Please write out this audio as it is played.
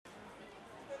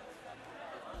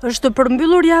Është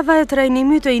përmbyllur java e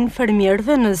trajnimit të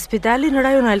infermierëve në Spitalin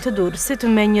Rajonal të Durrësit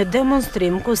me një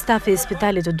demonstrim ku stafi i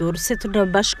Spitalit të Durrësit në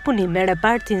bashkëpunim me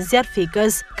repartin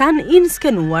zjarfikës kanë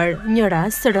inskenuar një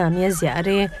rast rënje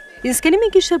zjarri. Inskenimi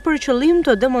kishte për qëllim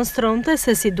të demonstronte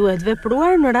se si duhet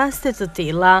vepruar në raste të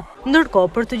tilla.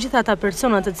 Ndërkohë, për të gjithë ata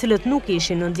persona të cilët nuk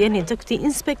ishin në ndjenjë të këtij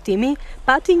inspektimi,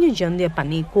 pati një gjendje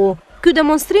paniku. Ky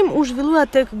demonstrim u zhvillua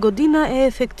tek godina e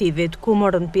efektivit, ku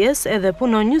morën pjesë edhe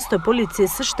punonjës të policisë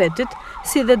së shtetit,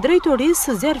 si dhe drejtorisë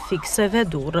së zjarrfikseve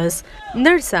Durrës.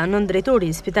 Ndërsa në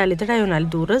drejtori i Spitalit Rajonal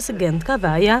Durrës, Gent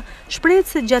Kavaja, shprehet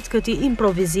se gjatë këtij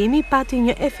improvizimi pati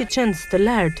një eficiencë të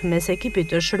lartë mes ekipit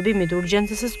të shërbimit të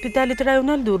urgjencës së Spitalit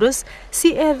Rajonal Durrës,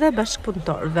 si edhe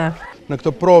bashkëpunëtorëve. Në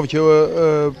këtë provë që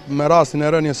me rastin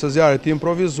e rënies së zjarrit të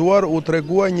improvizuar u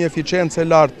tregua një eficiencë e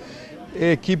lartë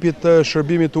e ekipit të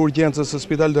shërbimit të urgjencës së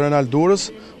Spitalit Rajonal Durrës,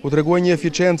 u tregua një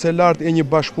eficiencë e lartë e një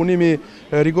bashkëpunimi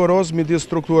rigoroz midis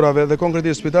strukturave dhe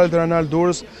konkretisht Spitalit Rajonal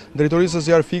Durrës, drejtorisë së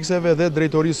zjarrfikseve dhe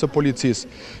drejtorisë së policisë.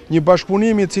 Një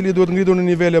bashkëpunim i cili duhet ngritur në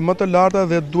nivele më të larta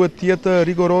dhe duhet të jetë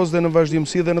rigoroz dhe në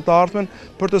vazhdimsi dhe në të ardhmen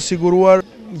për të siguruar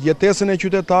jetesën e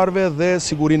qytetarëve dhe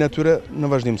sigurinë e tyre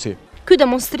në vazhdimsi. Ky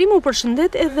demonstrim u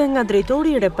përshëndet edhe nga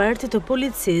drejtori i repartit të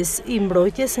policisë i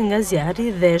mbrojtjes nga zjarri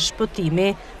dhe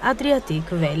shpëtimi,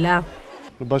 Vela.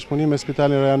 Në bashkëpunim me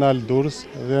Spitalin Rajonal Durrës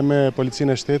dhe me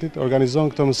policinë e shtetit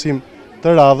organizon këtë mësim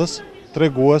të radhës,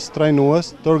 tregues,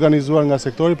 trajnues, të organizuar nga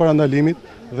sektori parandalimit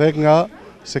dhe nga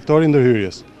sektori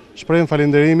ndërhyrjes. Shprehim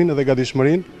falënderimin dhe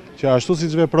gatishmërinë që ashtu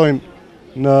siç veprojmë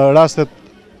në rastet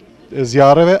e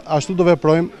zjarreve, ashtu do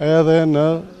veprojmë edhe në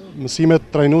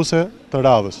mësimet trajnuese të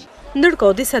radhës.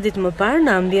 Ndërkohë, disa ditë më parë,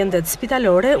 në ambientet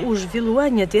spitalore u zhvillua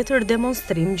një tjetër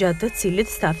demonstrim gjatë të cilit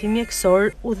stafi mjekësor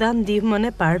u dha ndihmën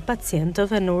e parë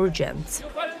pacientëve në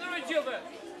urgjencë.